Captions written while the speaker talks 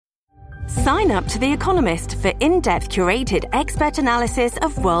Sign up to The Economist for in-depth curated expert analysis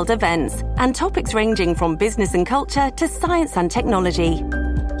of world events and topics ranging from business and culture to science and technology.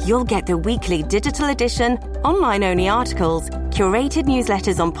 You'll get the weekly digital edition, online-only articles, curated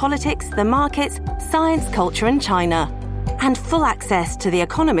newsletters on politics, the markets, science, culture and China, and full access to The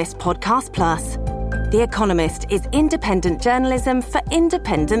Economist Podcast Plus. The Economist is independent journalism for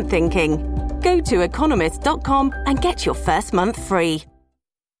independent thinking. Go to economist.com and get your first month free.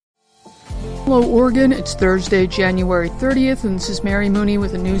 Hello, Oregon. It's Thursday, January 30th, and this is Mary Mooney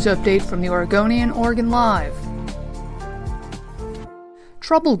with a news update from the Oregonian, Oregon Live.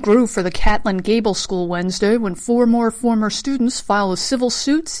 Trouble grew for the Catlin Gable School Wednesday when 4 more former students filed a civil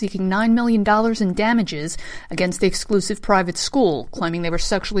suit seeking $9 million in damages against the exclusive private school, claiming they were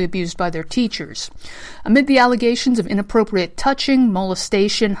sexually abused by their teachers. Amid the allegations of inappropriate touching,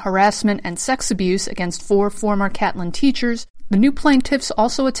 molestation, harassment, and sex abuse against 4 former Catlin teachers, the new plaintiffs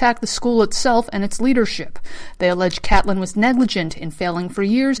also attacked the school itself and its leadership. They allege Catlin was negligent in failing for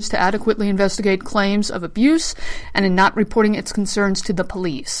years to adequately investigate claims of abuse and in not reporting its concerns to the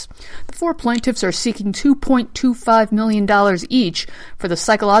police. The 4 plaintiffs are seeking $2.25 million each for the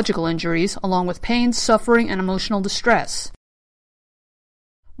psychological injuries, along with pain, suffering, and emotional distress.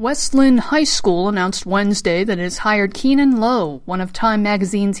 West Linn High School announced Wednesday that it has hired Keenan Lowe, one of Time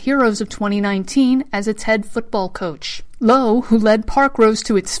Magazine's Heroes of 2019, as its head football coach. Lowe, who led Park Rose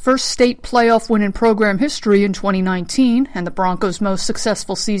to its first state playoff win in program history in 2019 and the Broncos' most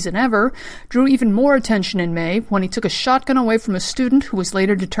successful season ever, drew even more attention in May when he took a shotgun away from a student who was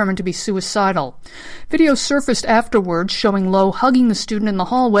later determined to be suicidal. Video surfaced afterwards showing Lowe hugging the student in the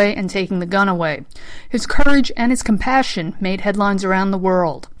hallway and taking the gun away. His courage and his compassion made headlines around the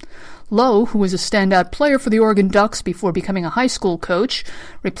world. Lowe, who was a standout player for the Oregon Ducks before becoming a high school coach,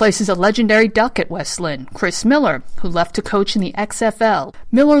 replaces a legendary Duck at West Linn, Chris Miller, who left to coach in the XFL.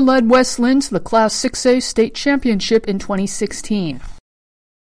 Miller led West Linn to the Class 6A state championship in 2016.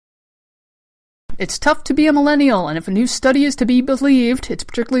 It's tough to be a millennial, and if a new study is to be believed, it's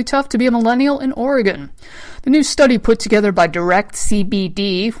particularly tough to be a millennial in Oregon. The new study put together by Direct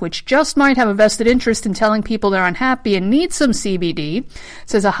CBD, which just might have a vested interest in telling people they're unhappy and need some CBD,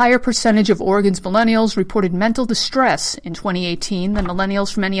 says a higher percentage of Oregon's millennials reported mental distress in 2018 than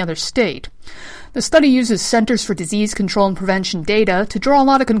millennials from any other state. The study uses Centers for Disease Control and Prevention data to draw a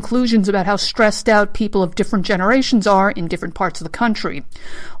lot of conclusions about how stressed out people of different generations are in different parts of the country.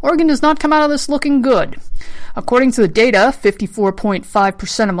 Oregon does not come out of this looking good. According to the data,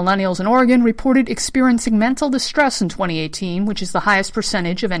 54.5% of millennials in Oregon reported experiencing mental distress in 2018, which is the highest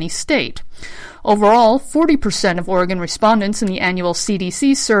percentage of any state. Overall, 40% of Oregon respondents in the annual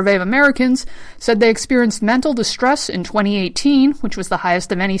CDC survey of Americans said they experienced mental distress in 2018, which was the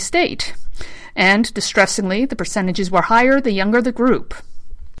highest of any state. And, distressingly, the percentages were higher the younger the group.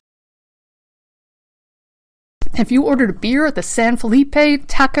 If you ordered a beer at the San Felipe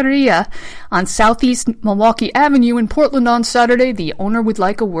Taqueria on Southeast Milwaukee Avenue in Portland on Saturday, the owner would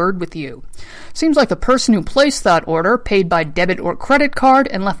like a word with you. Seems like the person who placed that order paid by debit or credit card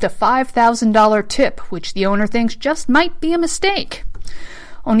and left a $5,000 tip, which the owner thinks just might be a mistake.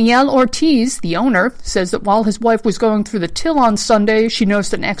 O'Neill Ortiz, the owner, says that while his wife was going through the till on Sunday, she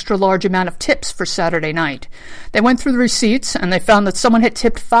noticed an extra large amount of tips for Saturday night. They went through the receipts, and they found that someone had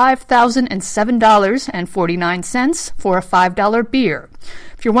tipped $5,007.49 for a $5 beer.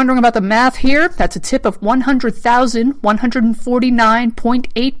 If you're wondering about the math here, that's a tip of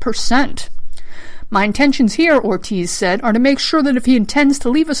 $100,149.8%. My intentions here, Ortiz said, are to make sure that if he intends to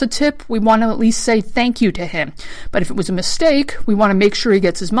leave us a tip, we want to at least say thank you to him. But if it was a mistake, we want to make sure he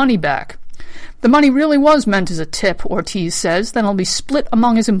gets his money back. The money really was meant as a tip, Ortiz says, then it'll be split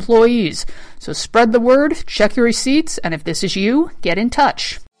among his employees. So spread the word, check your receipts, and if this is you, get in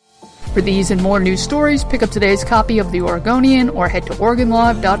touch. For these and more news stories, pick up today's copy of The Oregonian or head to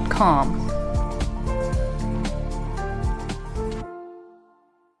OregonLive.com.